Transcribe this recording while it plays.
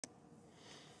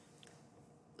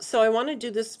So I want to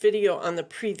do this video on the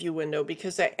preview window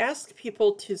because I ask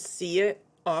people to see it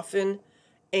often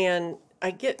and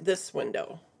I get this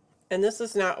window. And this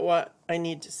is not what I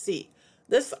need to see.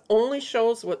 This only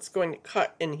shows what's going to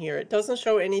cut in here. It doesn't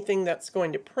show anything that's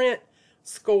going to print,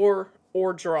 score,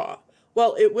 or draw.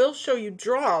 Well, it will show you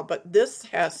draw, but this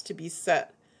has to be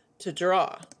set to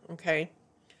draw, okay?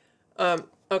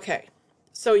 Okay,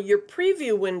 so your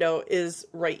preview window is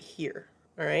right here,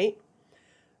 all right?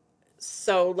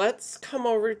 So let's come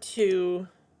over to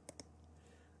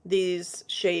these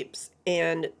shapes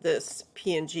and this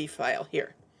PNG file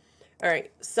here. All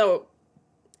right, so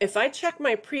if I check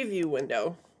my preview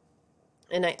window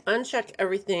and I uncheck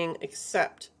everything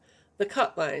except the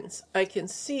cut lines, I can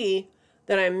see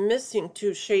that I'm missing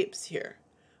two shapes here.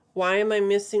 Why am I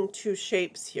missing two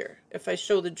shapes here? If I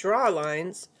show the draw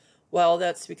lines, well,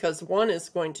 that's because one is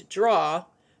going to draw,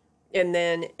 and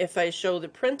then if I show the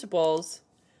printables,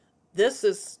 this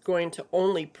is going to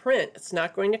only print. It's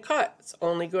not going to cut. It's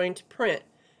only going to print.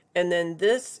 And then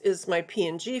this is my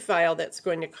PNG file that's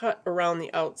going to cut around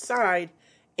the outside,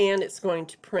 and it's going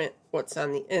to print what's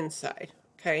on the inside,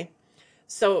 okay?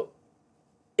 So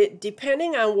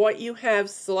depending on what you have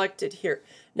selected here.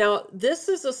 Now, this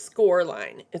is a score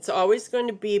line. It's always going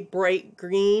to be bright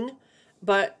green,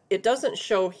 but it doesn't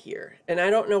show here. And I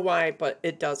don't know why, but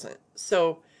it doesn't.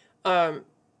 So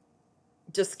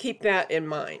just keep that in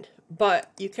mind.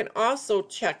 But you can also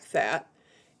check that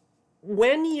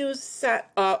when you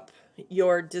set up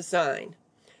your design,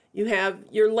 you have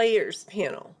your layers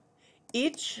panel.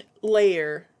 Each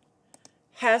layer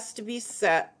has to be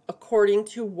set according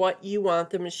to what you want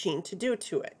the machine to do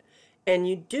to it. And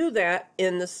you do that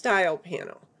in the style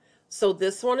panel. So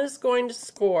this one is going to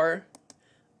score,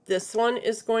 this one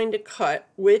is going to cut,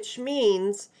 which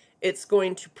means it's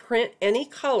going to print any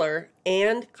color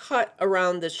and cut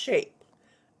around the shape.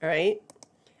 All right,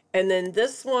 and then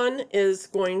this one is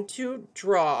going to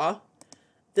draw.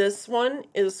 This one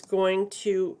is going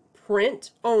to print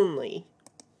only.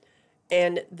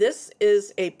 And this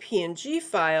is a PNG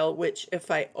file, which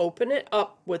if I open it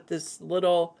up with this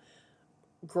little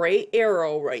gray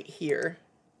arrow right here,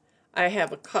 I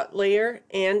have a cut layer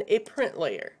and a print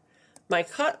layer. My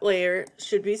cut layer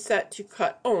should be set to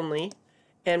cut only,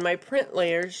 and my print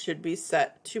layer should be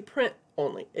set to print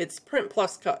only. It's print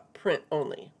plus cut, print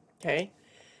only, okay?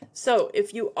 So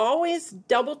if you always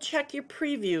double check your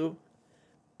preview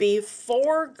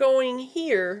before going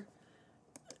here,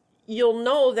 you'll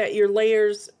know that your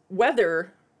layers,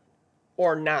 whether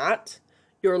or not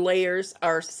your layers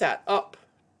are set up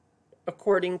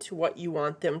according to what you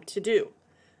want them to do,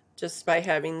 just by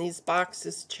having these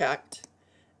boxes checked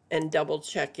and double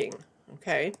checking,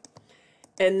 okay?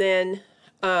 And then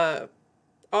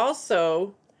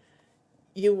also,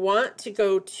 you want to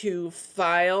go to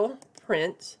File,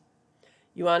 Print.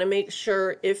 You want to make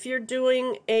sure if you're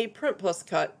doing a print plus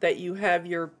cut that you have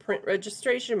your print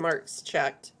registration marks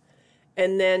checked.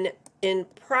 And then in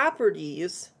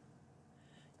Properties,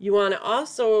 you want to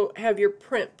also have your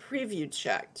print preview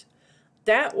checked.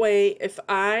 That way, if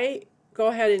I go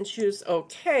ahead and choose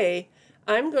OK,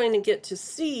 I'm going to get to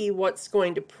see what's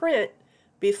going to print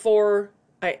before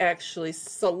I actually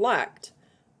select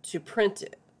to print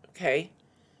it, okay?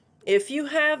 If you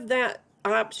have that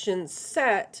option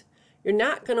set, you're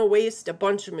not going to waste a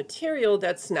bunch of material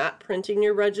that's not printing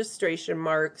your registration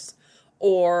marks,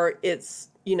 or it's,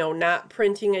 you know, not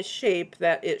printing a shape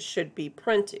that it should be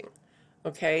printing,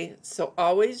 okay? So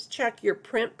always check your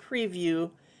print preview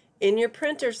in your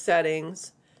printer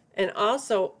settings, and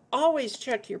also always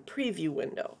check your preview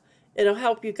window. It'll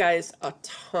help you guys a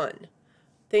ton.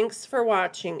 Thanks for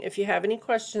watching. If you have any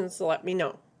questions, let me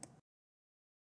know.